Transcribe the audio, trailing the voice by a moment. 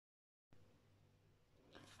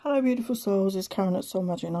Hello beautiful souls, it's Karen at Soul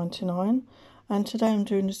Magic 99, and today I'm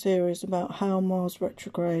doing a series about how Mars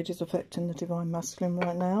retrograde is affecting the Divine Masculine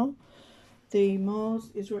right now. The Mars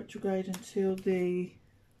is retrograde until the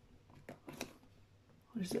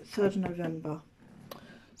 3rd of November,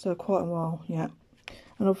 so quite a while, yeah.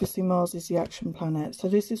 And obviously Mars is the action planet, so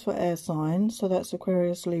this is for air signs, so that's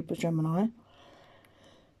Aquarius, Libra, Gemini.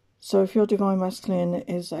 So if your Divine Masculine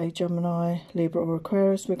is a Gemini, Libra or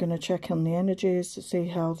Aquarius, we're going to check on the energies to see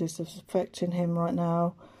how this is affecting him right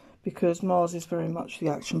now, because Mars is very much the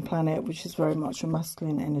action planet, which is very much a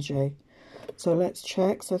masculine energy. So let's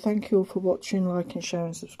check. So thank you all for watching, liking,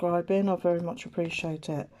 sharing, subscribing. I very much appreciate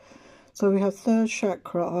it. So we have third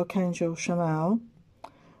chakra, Archangel Shamal.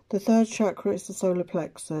 The third chakra is the solar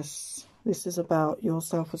plexus. This is about your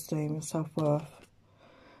self-esteem, your self-worth.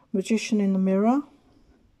 Magician in the mirror.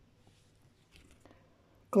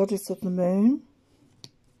 Goddess of the Moon,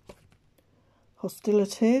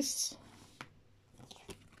 Hostilities,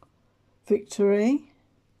 Victory,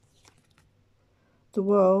 the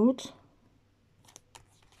World,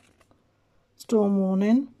 Storm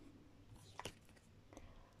Warning,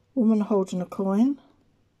 Woman Holding a Coin,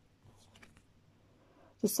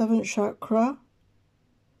 the 7th chakra,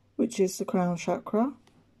 which is the crown chakra,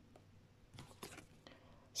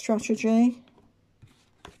 Strategy,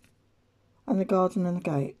 and the Garden and the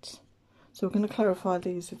Gate. So we're going to clarify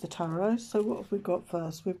these with the tarot. So what have we got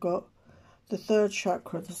first? We've got the third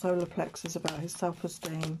chakra, the solar plexus, about his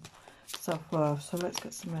self-esteem, self-worth. So let's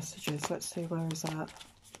get some messages. Let's see where he's at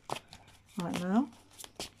right now.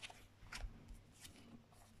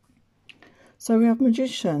 So we have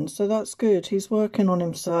Magician, so that's good. He's working on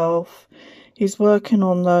himself. He's working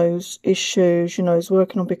on those issues, you know, he's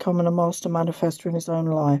working on becoming a master manifestor in his own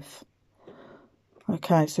life.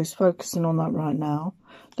 Okay, so he's focusing on that right now.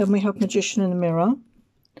 Then we have Magician in the mirror.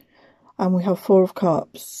 And we have Four of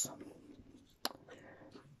Cups.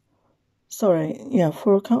 Sorry, yeah,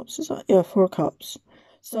 Four of Cups, is that? Yeah, Four of Cups.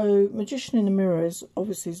 So Magician in the mirror is,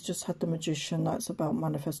 obviously, he's just had the Magician. That's about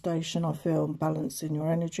manifestation, I feel, balancing your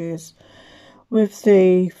energies. With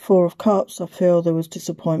the Four of Cups, I feel there was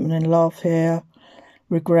disappointment in love here.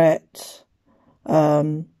 Regret.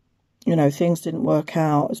 You know, things didn't work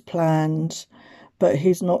out as planned. But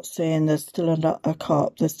he's not seeing there's still a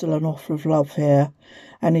cup, there's still an offer of love here.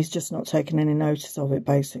 And he's just not taking any notice of it,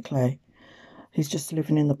 basically. He's just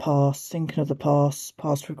living in the past, thinking of the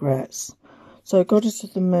past regrets. So, Goddess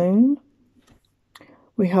of the Moon,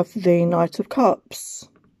 we have the Knight of Cups.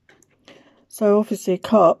 So, obviously,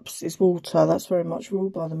 Cups is water. That's very much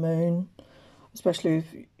ruled by the moon. Especially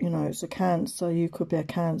if, you know, it's a Cancer. You could be a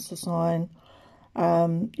Cancer sign.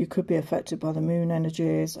 You could be affected by the moon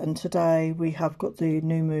energies, and today we have got the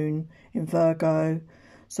new moon in Virgo,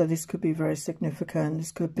 so this could be very significant.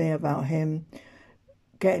 This could be about him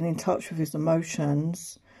getting in touch with his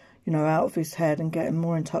emotions, you know, out of his head, and getting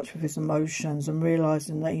more in touch with his emotions and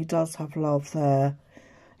realising that he does have love there.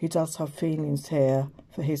 He does have feelings here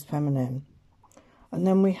for his feminine. And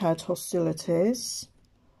then we had Hostilities,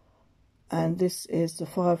 and this is the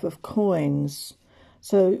 5 of Coins.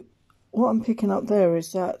 So what I'm picking up there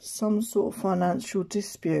is that some sort of financial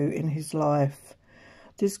dispute in his life.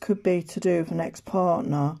 This could be to do with an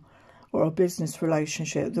ex-partner or a business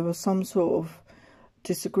relationship. There was some sort of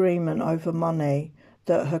disagreement over money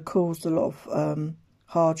that had caused a lot of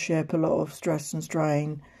hardship, a lot of stress and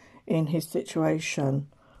strain in his situation.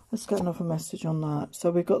 Let's get another message on that.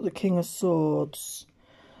 So we've got the King of Swords.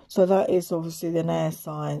 So that is obviously an air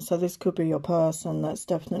sign. So this could be your person that's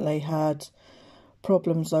definitely had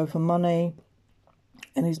problems over money,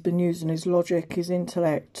 and he's been using his logic, his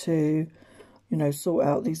intellect to, you know, sort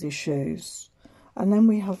out these issues. And then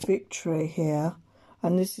we have Victory here,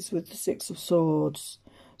 and this is with the 6 of Swords.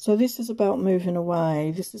 So this is about moving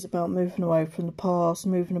away. This is about moving away from the past,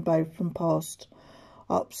 moving away from past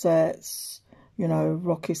upsets, you know,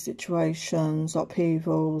 rocky situations,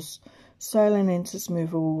 upheavals, sailing into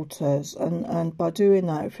smoother waters. And by doing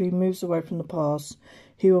that, if he moves away from the past,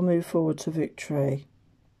 he will move forward to victory,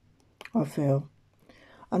 I feel.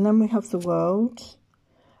 And then we have the World,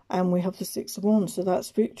 and we have the 6 of Wands. So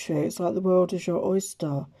that's victory. It's like the world is your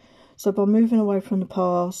oyster. So by moving away from the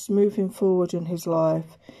past, moving forward in his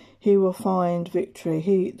life, he will find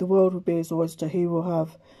victory. The world will be his oyster. He will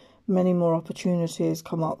have many more opportunities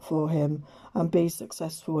come up for him and be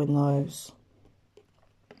successful in those.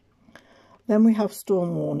 Then we have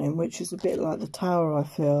Storm Warning, which is a bit like the Tower, I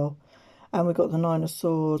feel. And we've got the 9 of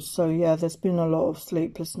Swords. So, yeah, there's been a lot of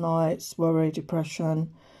sleepless nights, worry, depression,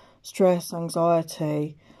 stress,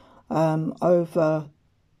 anxiety over,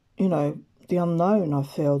 you know, the unknown, I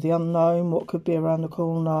feel. The unknown, what could be around the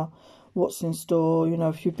corner, what's in store. You know,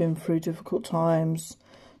 if you've been through difficult times,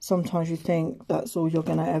 sometimes you think that's all you're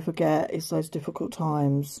going to ever get is those difficult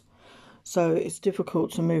times. So it's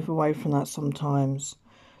difficult to move away from that sometimes.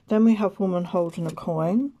 Then we have woman holding a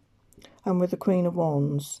coin, and with the Queen of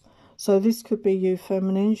Wands. So this could be you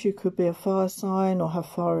feminines. You could be a fire sign or have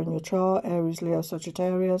fire in your chart, Aries, Leo,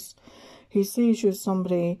 Sagittarius. He sees you as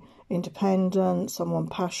somebody independent, someone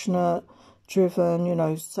passionate, driven, you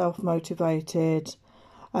know, self-motivated,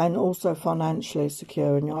 and also financially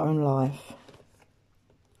secure in your own life.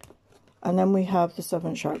 And then we have the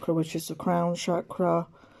 7th chakra, which is the crown chakra.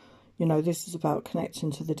 You know, this is about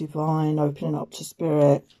connecting to the divine, opening up to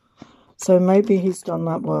spirit. So maybe he's done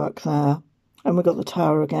that work there. And we've got the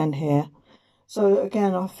Tower again here. So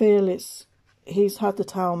again, I feel he's had the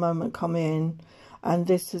Tower moment come in, and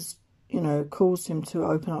this has, you know, caused him to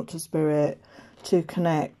open up to spirit, to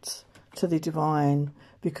connect to the divine,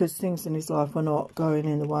 because things in his life were not going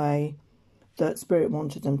in the way that spirit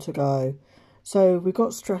wanted them to go. So we've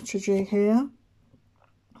got strategy here,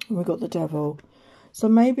 and we've got the Devil. So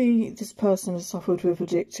maybe this person has suffered with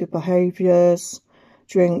addictive behaviours,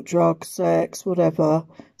 drink, drugs, sex, whatever,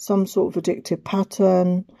 some sort of addictive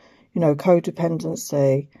pattern, you know,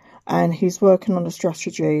 codependency, and he's working on a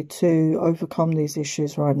strategy to overcome these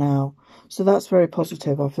issues right now. So that's very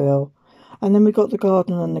positive, I feel. And then we've got the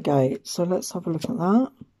Garden and the Gate. So let's have a look at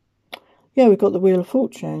that. Yeah, we've got the Wheel of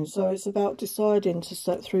Fortune. So it's about deciding to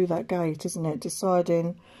step through that gate, isn't it?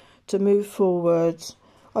 Deciding to move forward,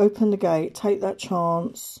 open the gate, take that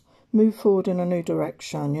chance, move forward in a new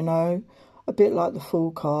direction, you know. A bit like the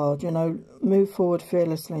Fool card, you know, move forward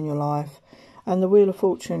fearlessly in your life. And the Wheel of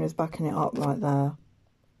Fortune is backing it up right there.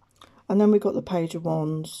 And then we've got the Page of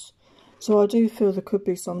Wands. So I do feel there could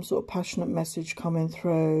be some sort of passionate message coming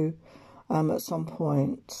through at some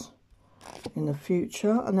point in the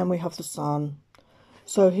future. And then we have the Sun.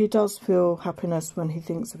 So he does feel happiness when he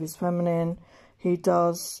thinks of his feminine. He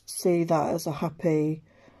does see that as a happy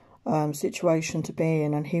situation to be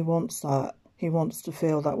in, and he wants that. He wants to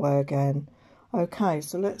feel that way again. Okay,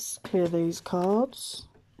 so let's clear these cards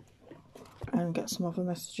and get some other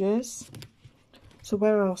messages. So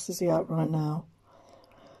where else is he at right now?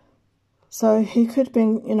 So he could be,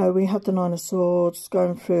 you know, we have the Nine of Swords,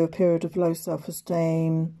 going through a period of low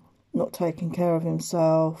self-esteem, not taking care of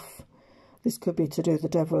himself. This could be to do with the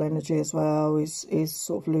Devil energy as well. He's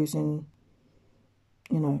sort of losing,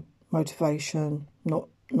 you know, motivation, not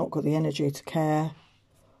got the energy to care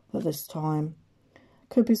at this time.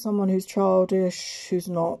 Could be someone who's childish, who's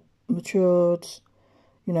not matured,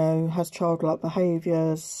 you know, has childlike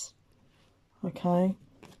behaviours. Okay.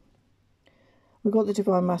 We've got the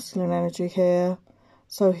Divine Masculine energy here.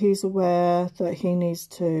 So he's aware that he needs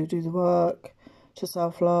to do the work, to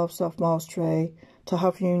self-love, self-mastery, to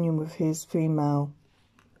have union with his female.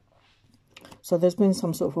 So there's been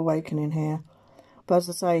some sort of awakening here. But as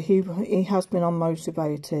I say, he has been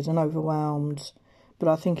unmotivated and overwhelmed. But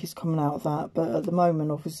I think he's coming out of that. But at the moment,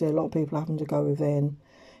 obviously, a lot of people are having to go within.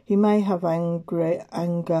 He may have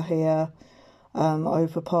anger here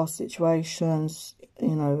over past situations,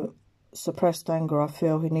 you know, suppressed anger. I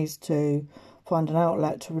feel he needs to find an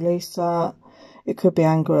outlet to release that. It could be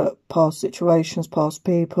anger at past situations, past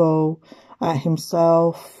people, at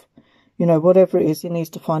himself. You know, whatever it is, he needs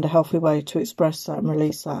to find a healthy way to express that and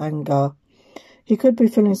release that anger. He could be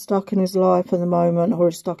feeling stuck in his life at the moment, or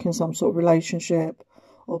is stuck in some sort of relationship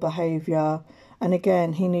or behaviour. And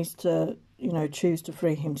again, he needs to, you know, choose to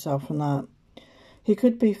free himself from that. He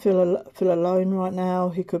could be feel alone right now.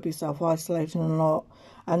 He could be self-isolating a lot,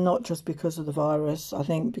 and not just because of the virus. I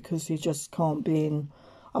think because he just can't be in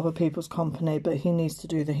other people's company, but he needs to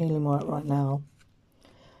do the healing work right now.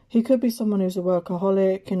 He could be someone who's a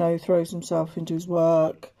workaholic, you know, throws himself into his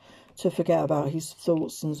work to forget about his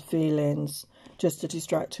thoughts and feelings, just to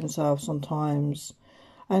distract himself sometimes.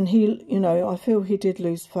 And he, you know, I feel he did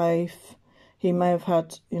lose faith. He may have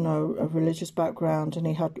had, you know, a religious background, and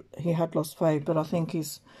he had lost faith, but I think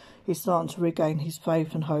he's starting to regain his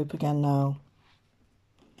faith and hope again now.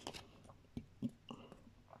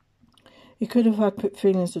 He could have had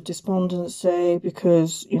feelings of despondency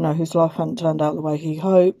because, you know, his life hadn't turned out the way he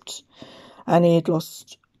hoped, and he had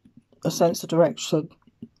lost a sense of direction.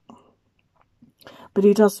 But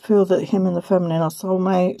he does feel that him and the feminine are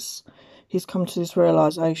soulmates. He's come to this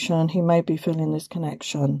realisation. He may be feeling this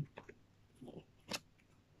connection.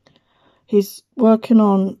 He's working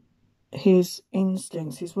on his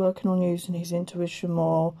instincts. He's working on using his intuition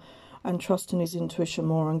more and trusting his intuition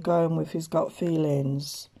more and going with his gut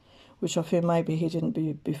feelings, which I feel maybe he didn't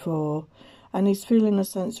be before. And he's feeling a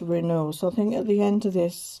sense of renewal. So I think at the end of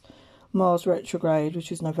this, Mars retrograde,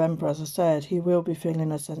 which is November, as I said, he will be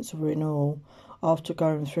feeling a sense of renewal after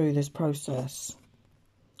going through this process.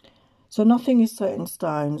 So nothing is set in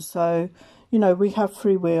stone. So, you know, we have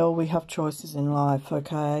free will, we have choices in life,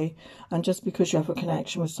 okay? And just because you have a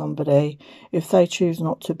connection with somebody, if they choose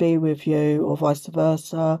not to be with you or vice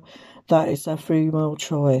versa, that is their free will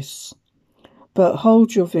choice. But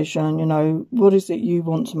hold your vision, you know, what is it you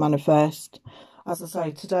want to manifest? As I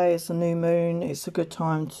say, today is a new moon. It's a good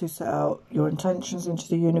time to set out your intentions into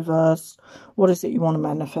the universe. What is it you want to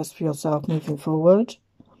manifest for yourself moving forward?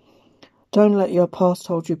 Don't let your past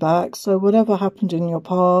hold you back. So whatever happened in your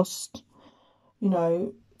past, you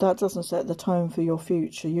know, that doesn't set the tone for your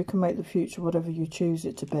future. You can make the future whatever you choose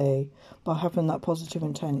it to be by having that positive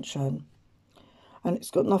intention. And it's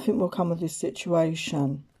got nothing will come of this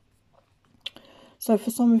situation. So for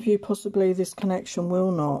some of you, possibly this connection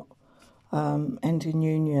will not end in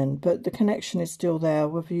union, but the connection is still there,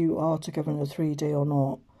 whether you are together in a 3D or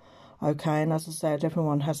not. Okay, and as I said,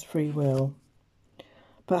 everyone has free will.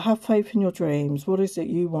 But have faith in your dreams. What is it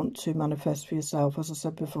you want to manifest for yourself? As I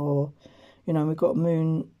said before, you know, we've got a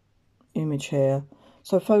moon image here.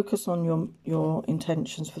 So focus on your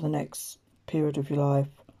intentions for the next period of your life.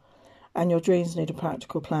 And your dreams need a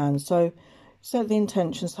practical plan. So set the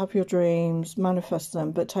intentions, have your dreams, manifest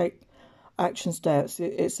them, but take action steps.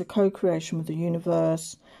 It's a co-creation with the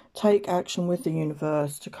universe. Take action with the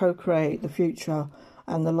universe to co-create the future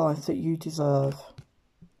and the life that you deserve.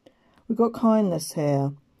 We've got kindness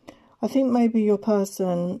here. I think maybe your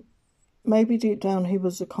person, maybe deep down he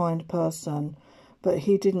was a kind person, but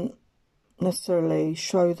he didn't necessarily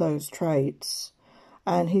show those traits.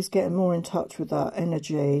 And he's getting more in touch with that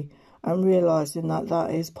energy and realising that that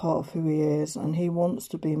is part of who he is. And he wants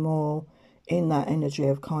to be more in that energy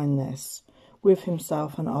of kindness with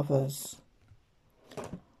himself and others.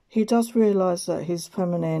 He does realise that his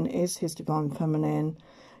feminine is his divine feminine.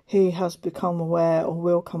 He has become aware or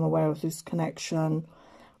will come aware of this connection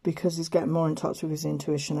because he's getting more in touch with his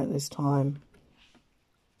intuition at this time.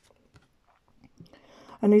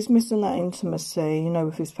 And he's missing that intimacy, you know,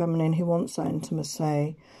 with his feminine. He wants that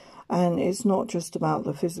intimacy. And it's not just about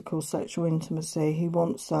the physical, sexual intimacy. He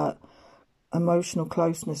wants that emotional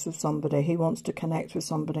closeness with somebody. He wants to connect with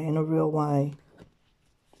somebody in a real way.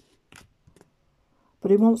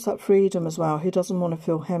 But he wants that freedom as well. He doesn't want to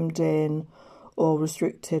feel hemmed in or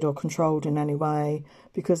restricted or controlled in any way,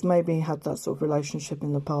 because maybe he had that sort of relationship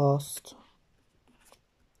in the past.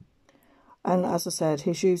 And as I said,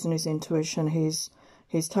 he's using his intuition.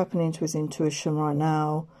 He's tapping into his intuition right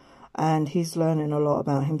now, and he's learning a lot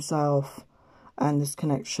about himself and this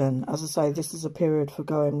connection. As I say, this is a period for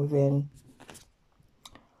going within.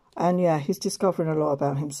 And yeah, he's discovering a lot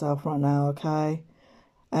about himself right now, okay?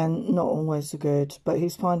 And not always the good, but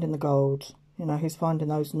he's finding the gold. You know, he's finding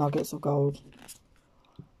those nuggets of gold.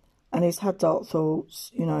 And he's had dark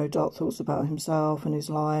thoughts, you know, dark thoughts about himself and his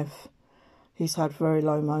life. He's had very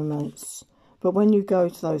low moments. But when you go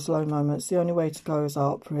to those low moments, the only way to go is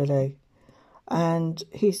up, really. And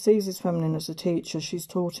he sees his feminine as a teacher. She's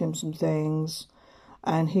taught him some things.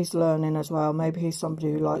 And he's learning as well. Maybe he's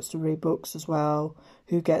somebody who likes to read books as well,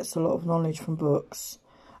 who gets a lot of knowledge from books.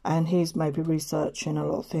 And he's maybe researching a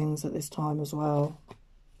lot of things at this time as well.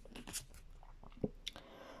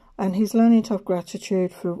 And he's learning to have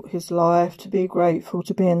gratitude for his life, to be grateful,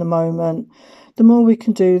 to be in the moment. The more we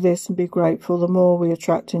can do this and be grateful, the more we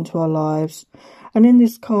attract into our lives. And in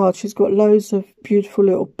this card, she's got loads of beautiful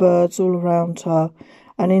little birds all around her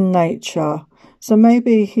and in nature. So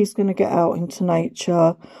maybe he's going to get out into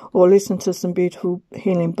nature or listen to some beautiful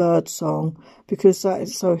healing bird song, because that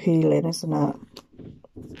is so healing, isn't it?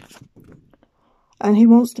 And he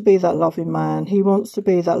wants to be that loving man. He wants to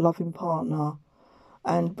be that loving partner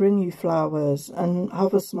and bring you flowers and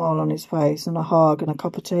have a smile on his face and a hug and a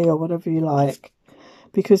cup of tea or whatever you like,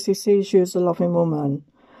 because he sees you as a loving woman.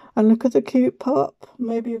 And look at the cute pup.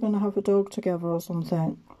 Maybe you're going to have a dog together or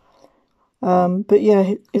something. But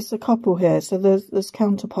yeah, it's a couple here. So there's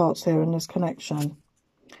counterparts here in this connection.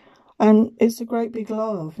 And it's a great big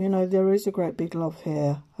love. You know, there is a great big love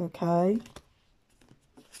here. Okay.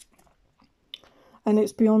 And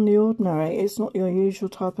it's beyond the ordinary. It's not your usual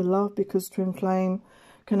type of love, because twin flame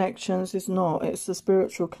connections is not. It's a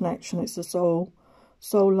spiritual connection. It's a soul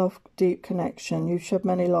love, deep connection. You've shared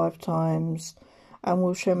many lifetimes and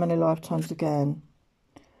will share many lifetimes again.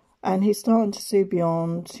 And he's starting to see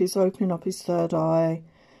beyond. He's opening up his third eye.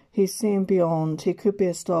 He's seeing beyond. He could be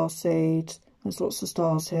a star seed. There's lots of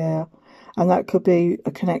stars here. And that could be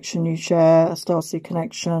a connection you share, a starseed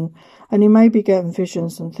connection. And you may be getting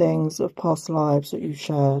visions and things of past lives that you've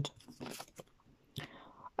shared.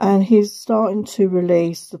 And he's starting to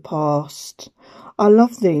release the past. I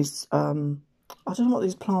love these, I don't know what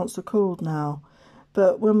these plants are called now,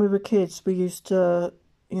 but when we were kids, we used to,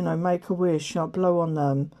 you know, make a wish, blow on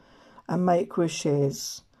them and make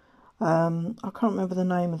wishes. I can't remember the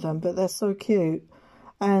name of them, but they're so cute.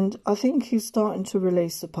 And I think he's starting to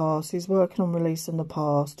release the past. He's working on releasing the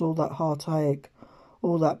past, all that heartache,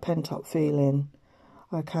 all that pent-up feeling.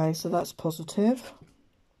 Okay, so that's positive.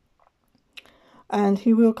 And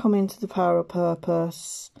he will come into the power of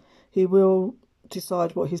purpose. He will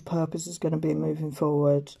decide what his purpose is going to be moving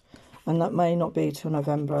forward. And that may not be till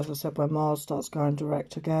November, as I said, when Mars starts going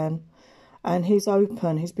direct again. And he's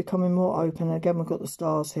open. He's becoming more open. Again, we've got the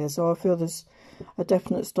stars here. So I feel there's a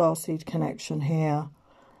definite starseed connection here.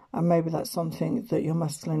 And maybe that's something that your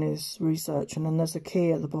masculine is researching. And there's a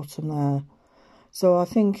key at the bottom there. So I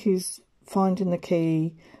think he's finding the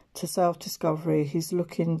key to self-discovery. He's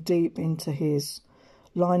looking deep into his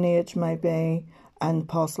lineage, maybe, and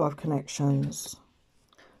past life connections.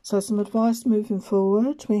 So some advice moving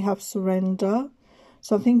forward. We have surrender.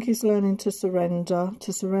 So I think he's learning to surrender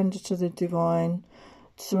to the divine,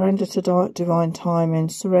 surrender to divine timing,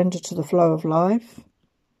 surrender to the flow of life.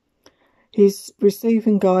 He's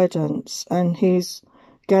receiving guidance and he's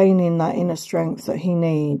gaining that inner strength that he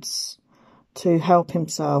needs to help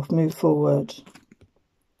himself move forward.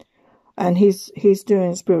 And he's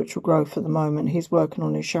doing spiritual growth at the moment. He's working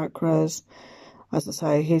on his chakras. As I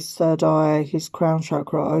say, his third eye, his crown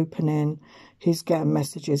chakra opening. He's getting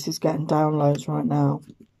messages. He's getting downloads right now.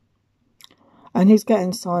 And he's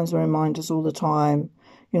getting signs and reminders all the time.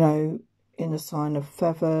 You know, in the sign of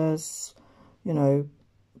feathers, you know,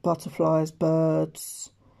 butterflies,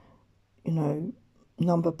 birds, you know,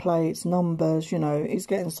 number plates, numbers, you know. He's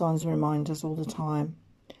getting signs and reminders all the time.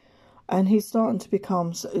 And he's starting to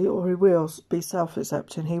become, or he will be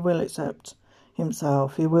self-accepting. He will accept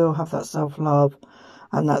himself. He will have that self-love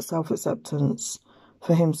and that self-acceptance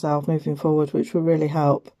for himself moving forward, which will really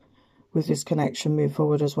help with this connection move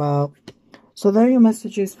forward as well. So there are your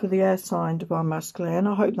messages for the air sign, Divine Masculine.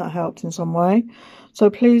 I hope that helped in some way. So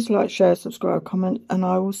please like, share, subscribe, comment, and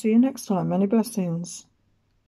I will see you next time. Many blessings.